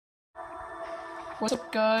What's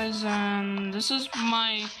up guys, and this is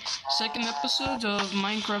my second episode of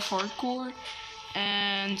Minecraft Hardcore,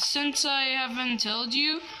 and since I haven't told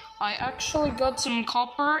you, I actually got some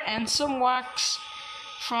copper and some wax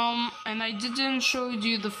and I didn't show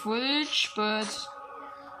you the footage, but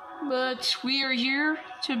we are here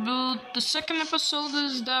to build. The second episode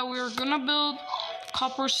is that we're gonna build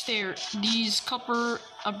copper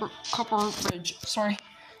copper bridge. Sorry,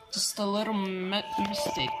 just a little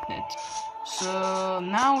mistake there. So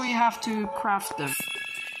now we have to craft them.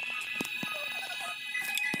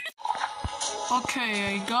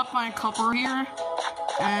 Okay, I got my copper here,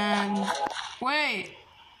 and wait,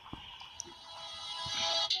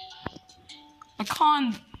 I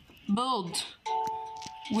can't build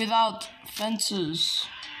without fences.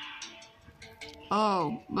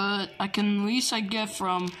 Oh, but I can at least get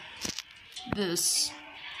from this.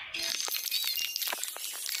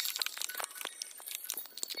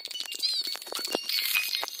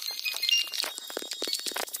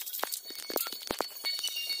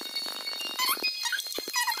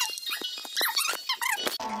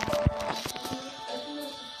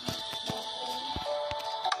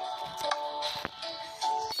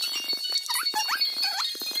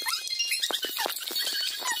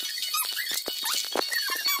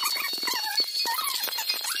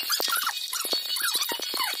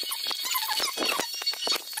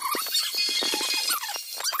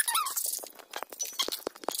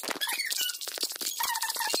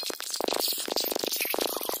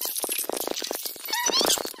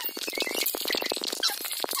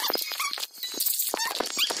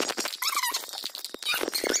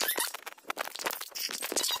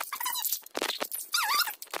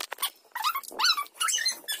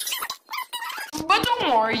 But don't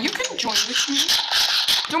worry, you can join with me.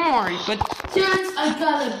 Don't worry, but since I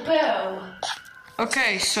got a bow.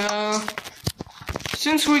 Okay, so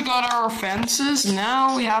since we got our fences,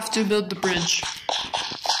 now we have to build the bridge.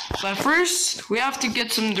 But first, we have to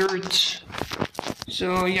get some dirt.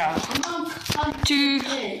 So yeah,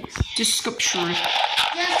 to sculpture. Yeah,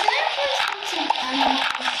 can I put some animals?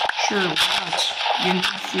 Sure, why not? You need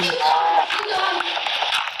food.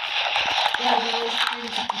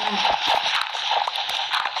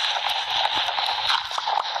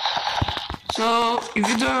 So, if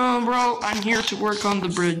you don't know, bro, I'm here to work on the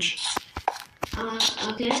bridge.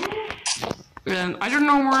 Okay. And I don't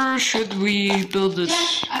know where should we build this.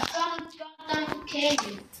 Yes, I found a goddamn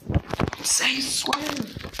cave. Say swear.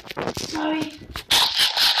 Sorry.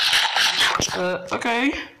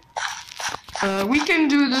 Okay. We can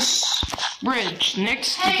do this bridge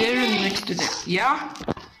next to there and next to there. Yeah?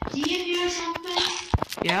 Do you hear something?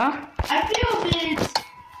 Yeah? I feel a bit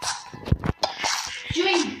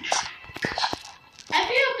strange. I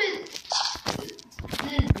feel a bit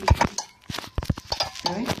dizzy.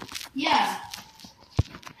 Okay. Yeah.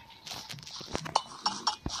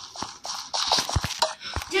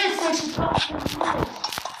 Just like a problem.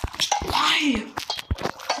 Why?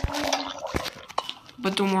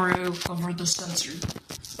 But don't worry, I'll cover the sensor.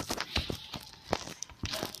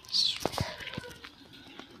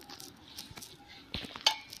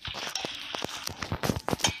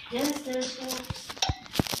 Yes, there's one.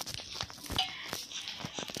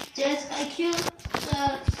 Just I killed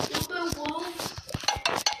the stupid wolf.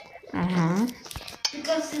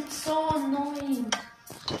 Because it's so annoying.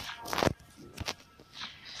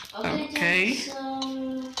 Okay. So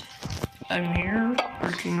I'm here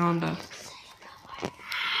working on the.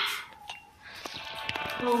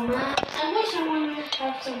 oh man, I wish I wanted to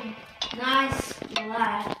have some nice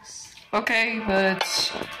relax. Okay, but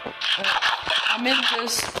I'm in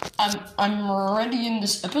this. I'm already in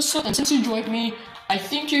this episode, and since you joined me, I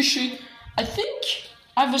think you should. I think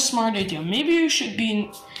I have a smart idea. Maybe you should be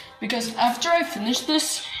in, because after I finish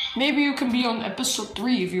this, maybe you can be on episode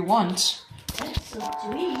 3 if you want. Episode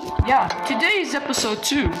 3? Yeah, today is episode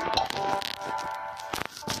 2.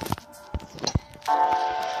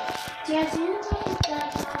 Yeah, do you know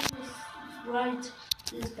that time is right?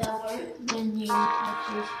 Is that word when you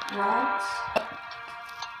touch rocks?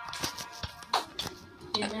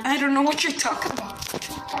 I don't know what you're talking about.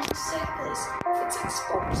 It's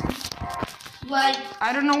exposed. Like,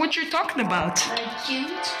 I don't know what you're talking about. like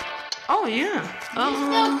cute? Oh yeah. You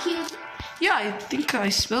still cute? Yeah, I think I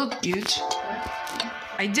spelled cute.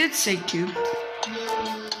 I did say cute.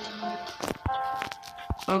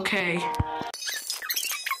 Okay.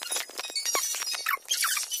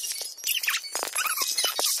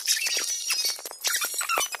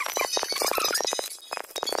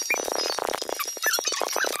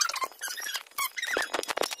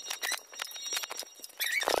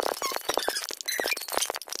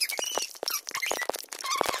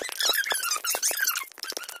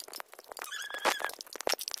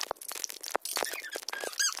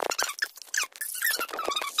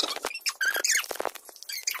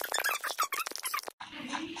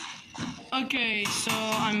 Okay, so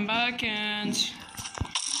I'm back and...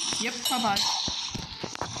 Yep, bye-bye.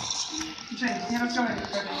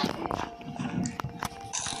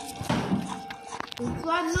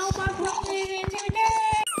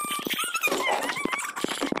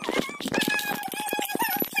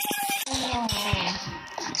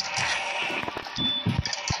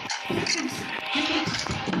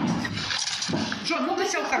 Джон, ну-ка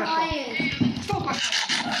сел хорошо. Стол пошел.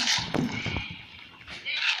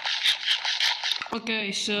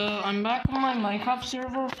 Okay, so I'm back on my Minecraft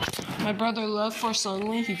server. My brother left for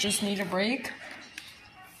suddenly, he just needed a break.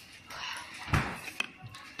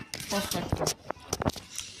 Perfecto.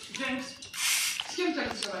 Джеймс, с кем ты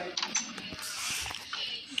разговариваешь?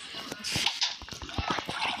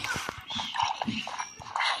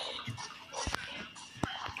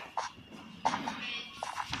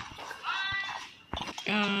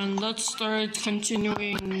 And let's start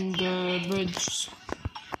continuing the bridge.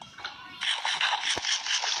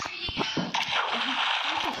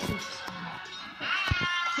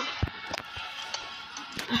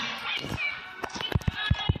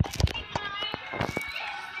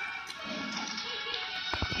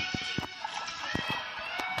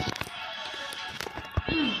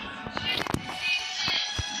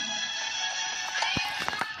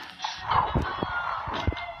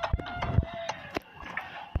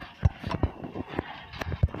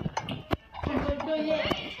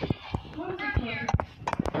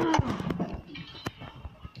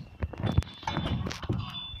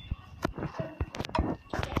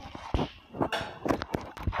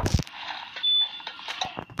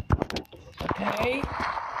 Okay.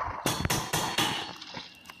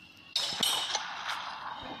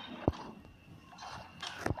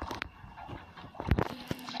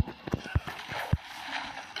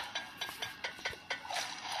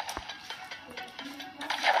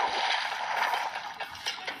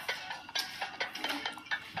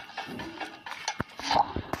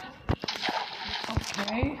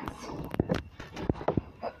 Okay.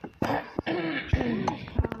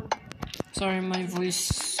 Sorry, my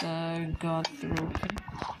voice got through.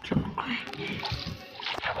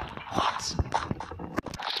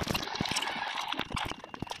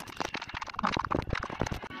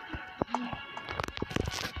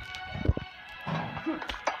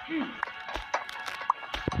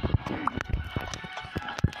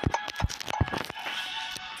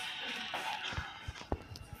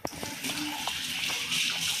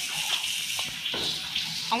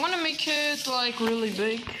 I want to make it like really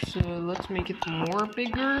big, so let's make it more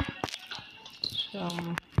bigger. So,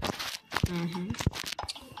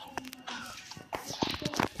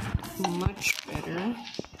 much better.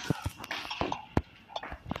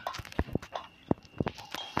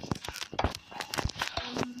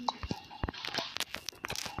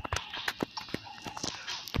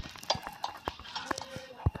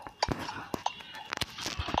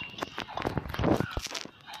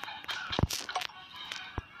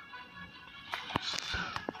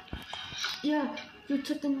 Yeah, you're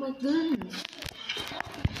taking my gun.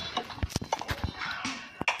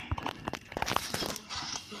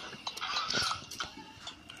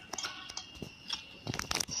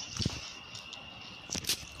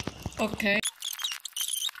 Okay.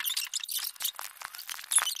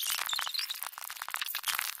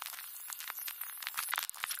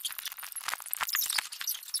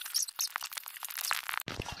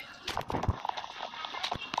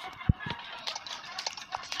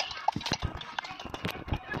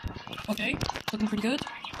 Okay, looking pretty good.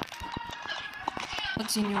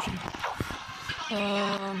 Let's see in the ocean.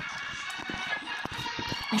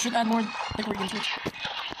 We should add more decorations to it.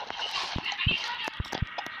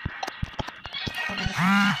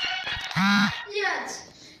 Yes,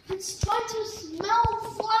 it's trying to smell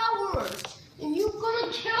flowers, and you're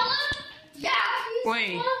gonna kill him? Yeah, he's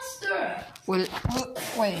Wait. a monster.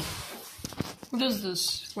 Wait. What is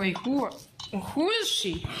this? Wait, who is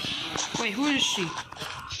she? Wait, who is she?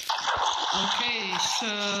 Okay, so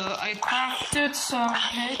I crafted some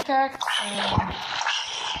pickaxe and...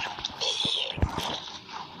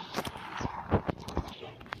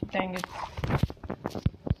 Dang it.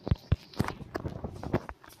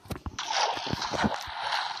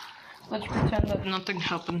 Let's pretend that nothing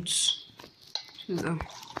happens to the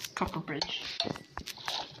copper bridge.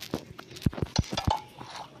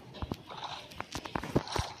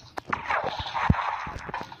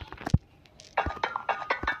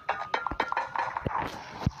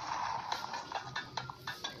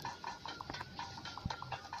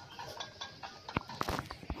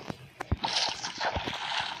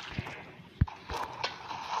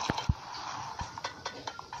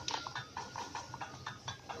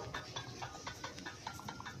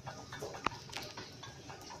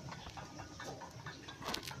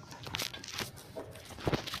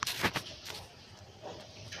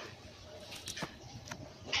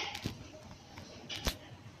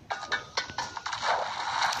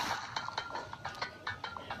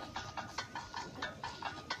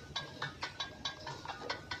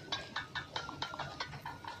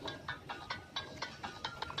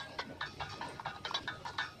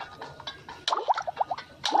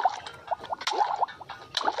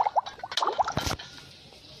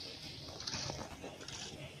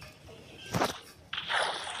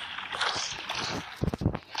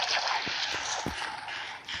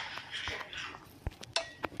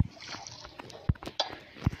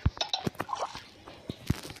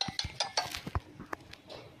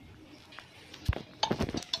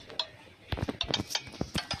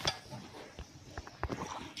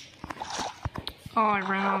 Oh, I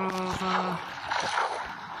ran out of.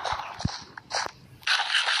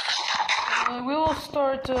 We will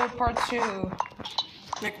start part 2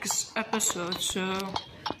 next episode. So,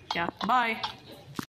 yeah, bye.